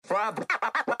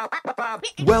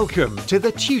Welcome to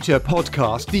the Tutor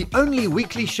Podcast, the only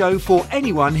weekly show for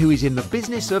anyone who is in the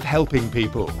business of helping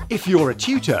people. If you're a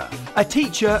tutor, a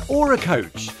teacher, or a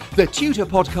coach, the Tutor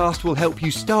Podcast will help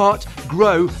you start,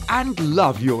 grow, and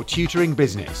love your tutoring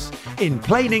business. In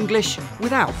plain English,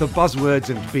 without the buzzwords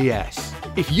and BS.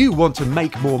 If you want to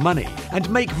make more money and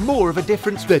make more of a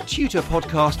difference, the Tutor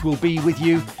Podcast will be with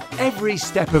you every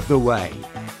step of the way.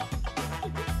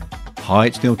 Hi,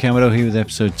 it's Neil Camero here with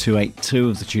episode 282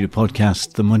 of the Tutor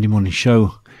Podcast, the Monday morning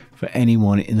show for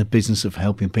anyone in the business of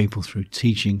helping people through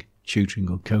teaching, tutoring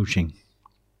or coaching.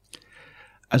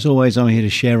 As always, I'm here to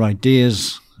share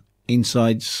ideas,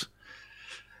 insights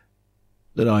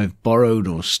that I've borrowed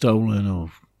or stolen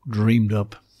or dreamed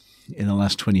up in the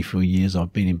last 24 years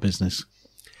I've been in business,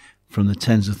 from the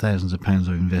tens of thousands of pounds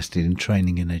I've invested in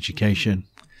training and education,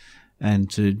 and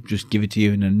to just give it to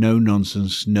you in a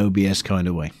no-nonsense, no BS kind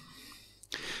of way.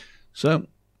 So,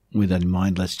 with that in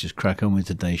mind, let's just crack on with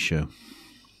today's show.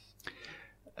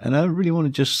 And I really want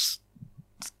to just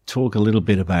talk a little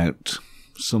bit about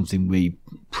something we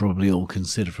probably all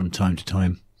consider from time to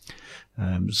time.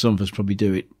 Some of us probably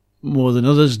do it more than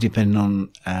others, depending on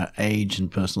our age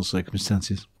and personal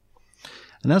circumstances.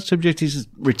 And that subject is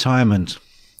retirement,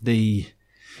 the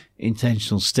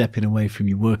intentional stepping away from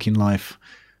your working life.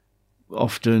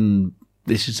 Often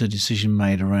this is a decision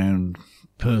made around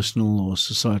personal or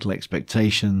societal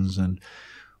expectations and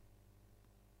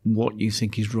what you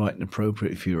think is right and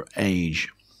appropriate for your age.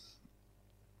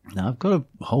 Now, I've got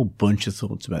a whole bunch of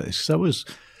thoughts about this, because I was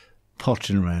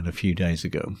pottering around a few days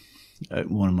ago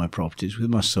at one of my properties with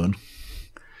my son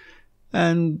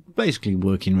and basically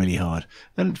working really hard.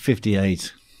 And at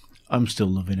 58, I'm still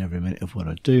loving every minute of what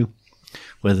I do,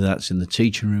 whether that's in the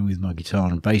teaching room with my guitar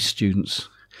and bass students,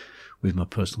 with my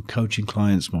personal coaching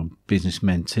clients, my business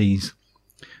mentees,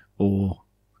 or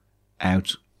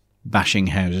out bashing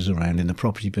houses around in the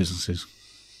property businesses.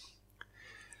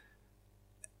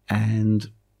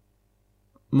 And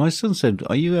my son said,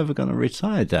 "Are you ever going to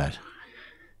retire, Dad?"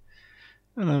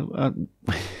 And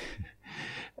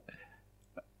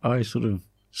I sort of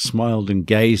smiled and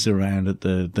gazed around at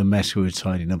the mess we were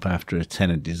tidying up after a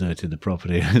tenant deserted the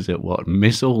property. I said, "What,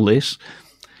 miss all this?"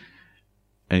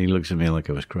 And he looks at me like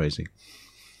I was crazy.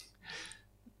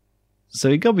 So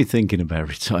it got me thinking about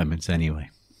retirement anyway.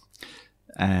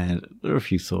 And there are a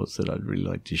few thoughts that I'd really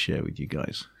like to share with you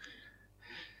guys.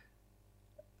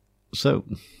 So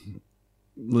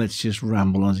let's just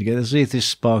ramble on together, see if this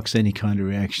sparks any kind of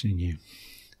reaction in you.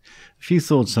 A few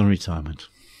thoughts on retirement.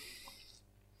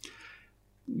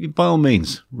 By all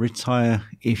means, retire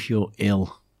if you're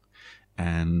ill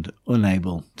and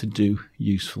unable to do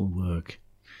useful work.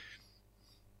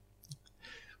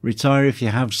 Retire if you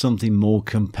have something more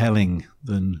compelling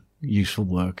than useful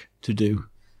work to do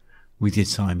with your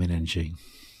time and energy.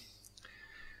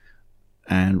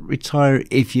 And retire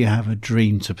if you have a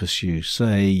dream to pursue.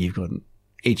 Say you've got an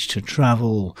itch to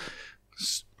travel,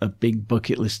 a big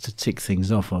bucket list to tick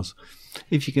things off of.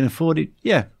 If you can afford it,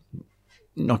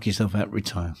 knock yourself out,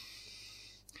 retire.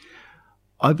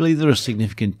 I believe there are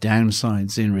significant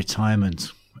downsides in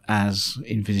retirement, as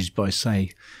envisaged by, say,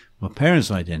 my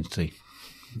parents' identity.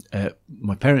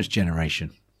 My parents'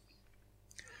 generation.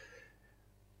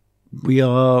 We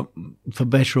are, for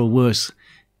better or worse,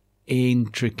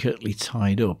 intricately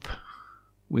tied up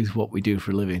with what we do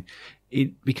for a living.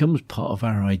 It becomes part of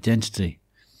our identity.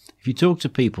 If you talk to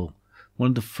people,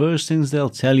 one of the first things they'll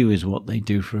tell you is what they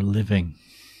do for a living.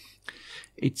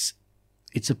 It's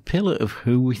a pillar of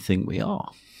who we think we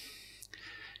are.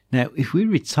 Now, if we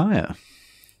retire,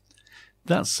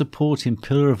 that supporting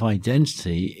pillar of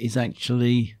identity is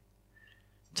actually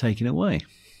taken away.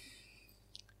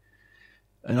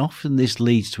 And often this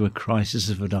leads to a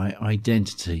crisis of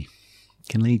identity. It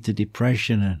can lead to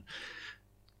depression and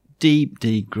deep,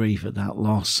 deep grief at that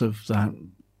loss of that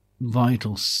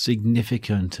vital,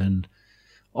 significant and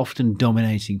often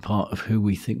dominating part of who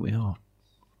we think we are.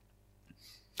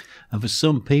 And for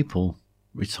some people,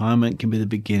 retirement can be the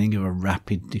beginning of a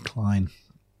rapid decline,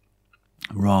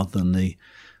 rather than the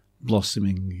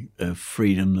blossoming of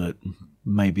freedom that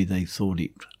maybe they thought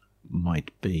it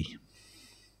might be.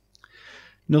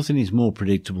 Nothing is more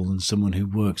predictable than someone who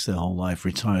works their whole life,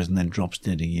 retires, and then drops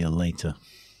dead a year later.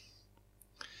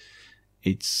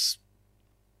 It's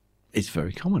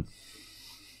very common.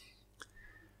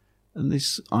 And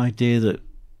this idea that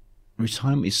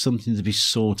retirement is something to be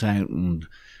sought out and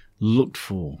looked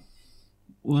for,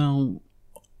 well,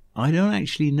 I don't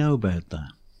actually know about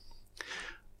that.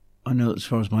 I know that as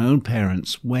far as my own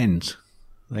parents went,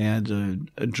 they had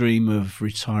a dream of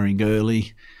retiring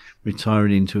early,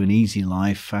 retiring into an easy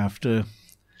life after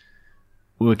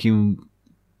working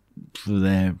for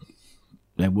their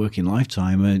working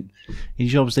lifetime in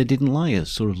jobs they didn't like, a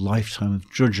sort of lifetime of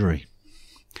drudgery.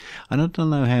 And I don't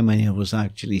know how many of us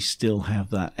actually still have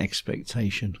that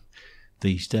expectation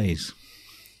these days.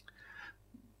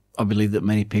 I believe that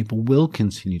many people will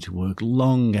continue to work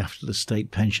long after the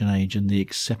state pension age and the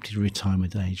accepted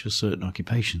retirement age for certain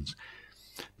occupations,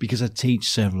 because I teach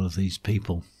several of these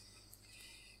people.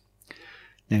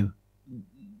 Now,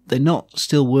 they're not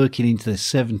still working into their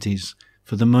 70s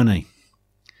for the money.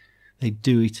 They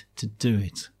do it to do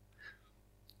it.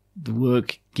 The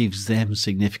work gives them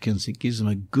significance. It gives them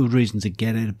a good reason to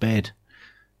get out of bed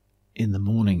in the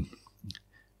morning.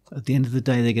 At the end of the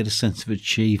day, they get a sense of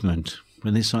achievement.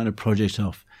 When they sign a project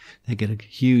off, they get a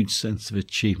huge sense of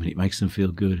achievement. It makes them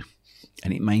feel good,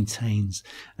 and it maintains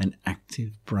an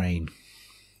active brain.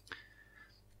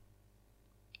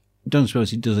 Don't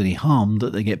suppose it does any harm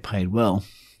that they get paid well,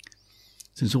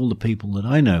 since all the people that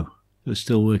I know who are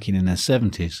still working in their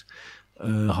 70s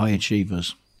are high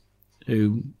achievers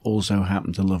who also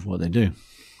happen to love what they do.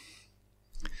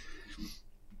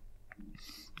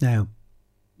 Now,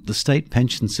 the state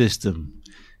pension system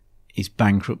is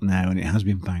bankrupt now, and it has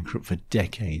been bankrupt for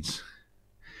decades.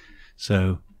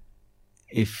 So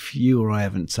if you or I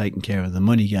haven't taken care of the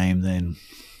money game, then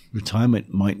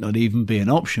retirement might not even be an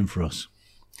option for us.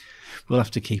 We'll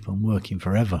have to keep on working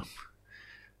forever.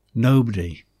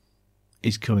 Nobody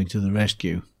is coming to the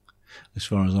rescue, as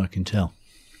far as I can tell.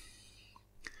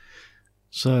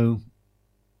 So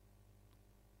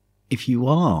if you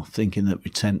are thinking that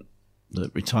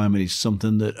retirement is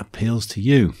something that appeals to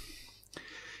you,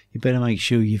 you better make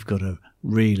sure you've got a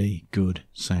really good,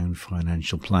 sound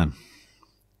financial plan.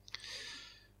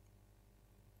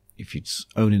 If it's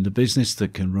owning the business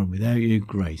that can run without you,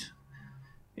 great.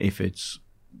 If it's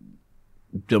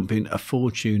dumping a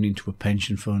fortune into a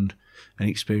pension fund and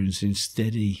experiencing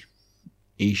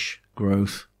steady-ish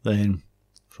growth, then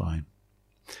fine.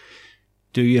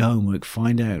 Do your homework,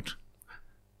 find out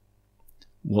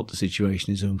what the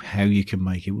situation is and how you can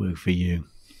make it work for you.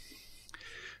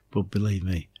 But believe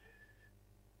me,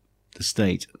 the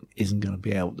state isn't going to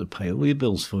be able to pay all your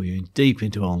bills for you deep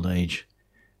into old age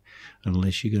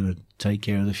unless you're going to take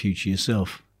care of the future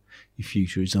yourself. Your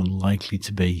future is unlikely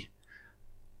to be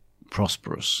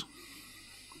prosperous.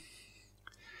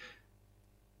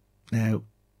 Now,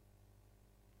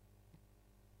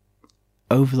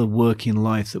 over the working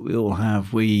life that we all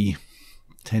have, we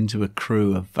tend to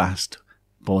accrue a vast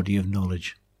body of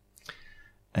knowledge,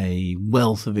 a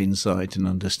wealth of insight and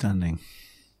understanding.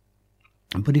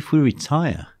 But if we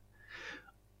retire,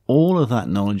 all of that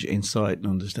knowledge, insight and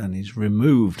understanding is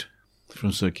removed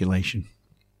from circulation.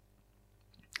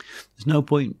 There's no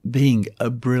point being a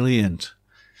brilliant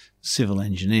civil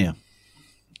engineer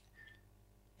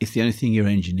if the only thing you're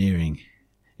engineering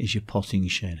is your potting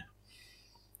shed.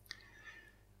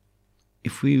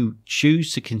 If we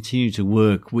choose to continue to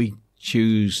work, we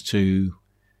choose to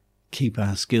keep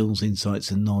our skills, insights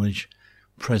and knowledge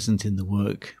present in the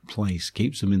workplace,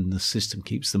 keeps them in the system,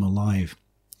 keeps them alive,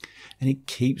 and it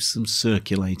keeps them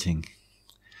circulating.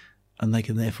 And they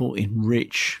can therefore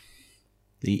enrich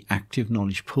the active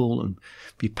knowledge pool and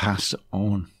be passed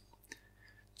on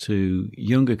to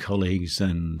younger colleagues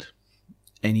and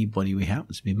anybody we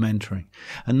happen to be mentoring.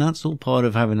 And that's all part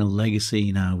of having a legacy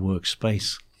in our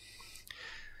workspace.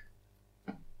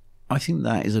 I think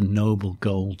that is a noble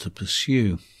goal to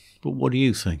pursue. But what do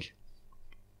you think?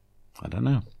 I don't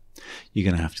know. You're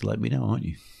going to have to let me know, aren't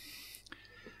you?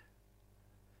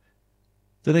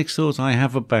 The next thought I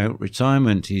have about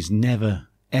retirement is never,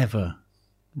 ever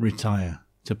retire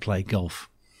to play golf.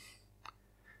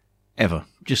 Ever.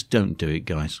 Just don't do it,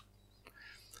 guys.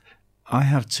 I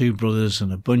have 2 brothers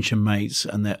and a bunch of mates,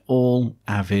 and they're all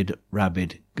avid,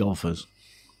 rabid golfers.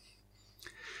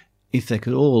 If they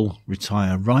could all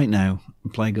retire right now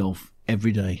and play golf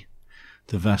every day,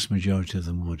 the vast majority of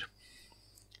them would.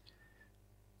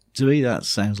 To me, that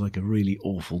sounds like a really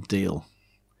awful deal.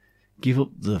 Give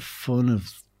up the fun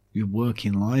of your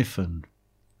working life and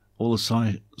all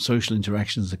the social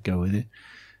interactions that go with it,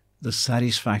 the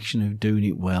satisfaction of doing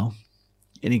it well,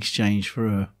 in exchange for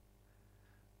a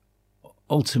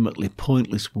ultimately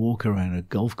pointless walk around a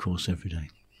golf course every day.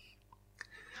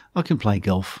 I can play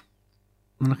golf,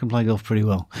 and I can play golf pretty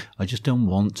well. I just don't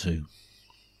want to.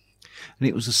 And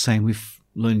it was the same with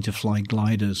learning to fly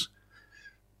gliders.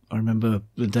 I remember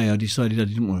the day I decided I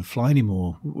didn't want to fly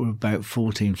anymore. We were about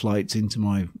 14 flights into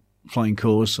my flying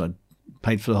course. I'd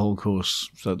paid for the whole course,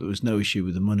 so there was no issue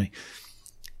with the money.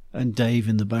 And Dave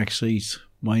in the back seat,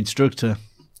 my instructor,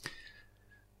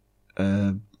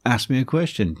 asked me a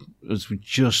question. as we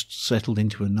just settled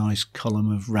into a nice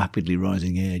column of rapidly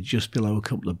rising air just below a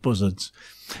couple of buzzards,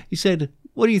 he said,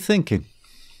 "What are you thinking?"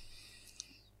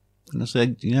 And I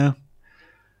said,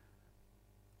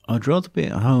 I'd rather be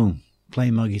at home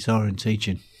playing my guitar and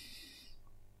teaching.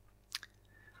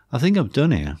 I think I'm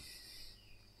done here.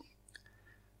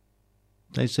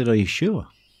 They said, "Are you sure?"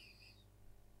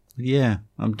 "Yeah,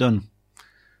 I'm done."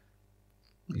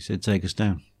 He said, "Take us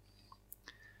down."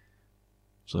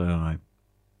 So I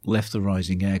left the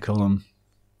rising air column,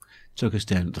 took us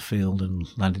down to the field and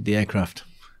landed the aircraft.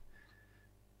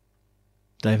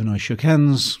 Dave and I shook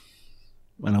hands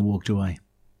and I walked away.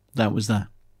 That was that.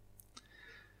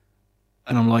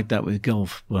 And I'm like that with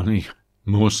golf, but only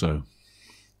more so.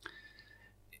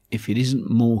 If it isn't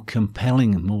more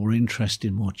compelling and more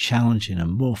interesting, more challenging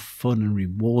and more fun and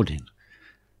rewarding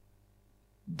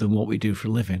than what we do for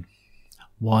a living,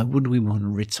 why would we want to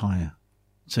retire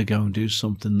to go and do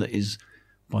something that is,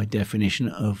 by definition,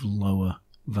 of lower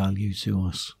value to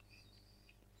us?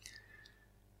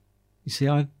 You see,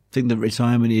 I think that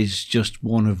retirement is just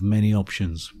one of many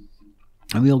options,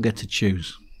 and we all get to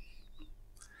choose.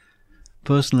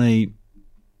 Personally,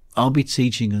 I'll be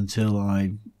teaching until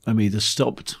I am either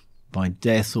stopped by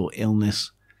death or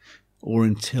illness, or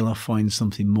until I find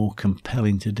something more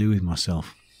compelling to do with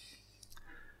myself.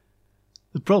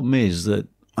 The problem is that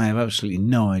I have absolutely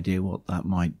no idea what that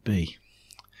might be.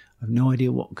 I have no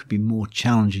idea what could be more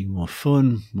challenging, more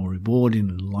fun, more rewarding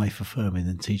and life-affirming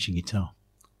than teaching guitar.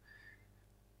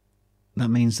 That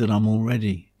means that I'm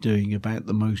already doing about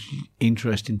the most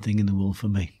interesting thing in the world for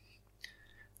me.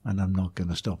 And I'm not going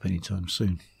to stop anytime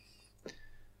soon.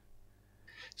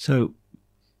 So,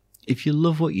 if you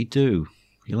love what you do,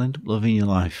 you'll end up loving your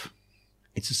life.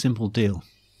 It's a simple deal.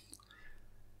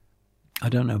 I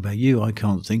don't know about you, I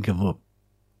can't think of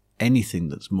anything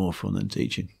that's more fun than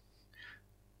teaching.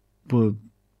 But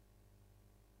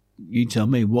you tell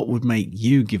me, what would make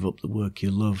you give up the work you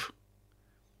love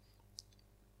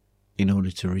in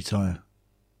order to retire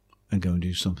and go and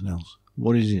do something else?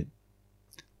 What is it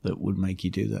that would make you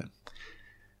do that?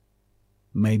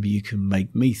 Maybe you can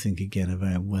make me think again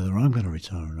about whether I'm going to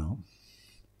retire or not.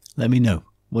 Let me know.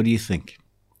 What do you think?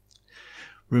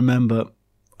 Remember,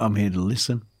 I'm here to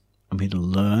listen. I'm here to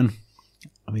learn.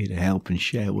 I'm here to help and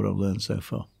share what I've learned so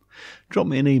far. Drop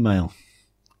me an email.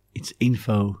 It's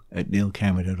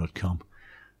info@neilcameron.com.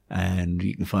 And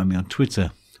you can find me on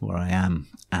Twitter, where I am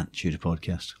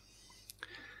 @TutorPodcast.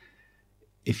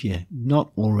 If you're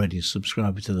not already a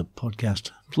subscriber to the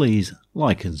podcast, please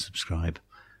like and subscribe.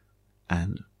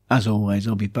 And as always,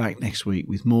 I'll be back next week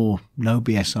with more no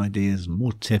BS ideas and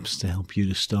more tips to help you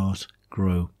to start,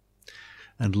 grow,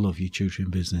 and love your tutoring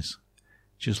business,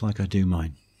 just like I do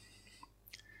mine.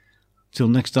 Till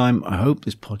next time, I hope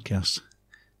this podcast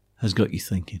has got you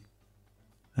thinking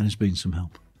and has been some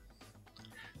help.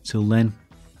 Till then,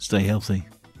 stay healthy,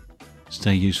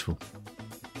 stay useful.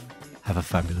 Have a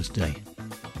fabulous day.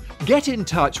 Get in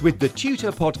touch with the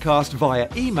Tutor Podcast via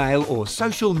email or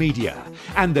social media,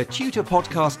 and the Tutor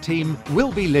Podcast team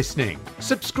will be listening.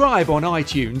 Subscribe on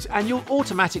iTunes and you'll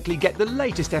automatically get the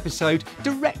latest episode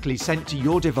directly sent to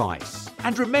your device.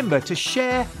 And remember to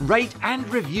share, rate and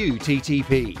review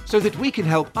TTP so that we can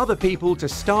help other people to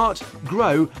start,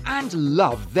 grow and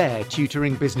love their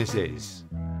tutoring businesses.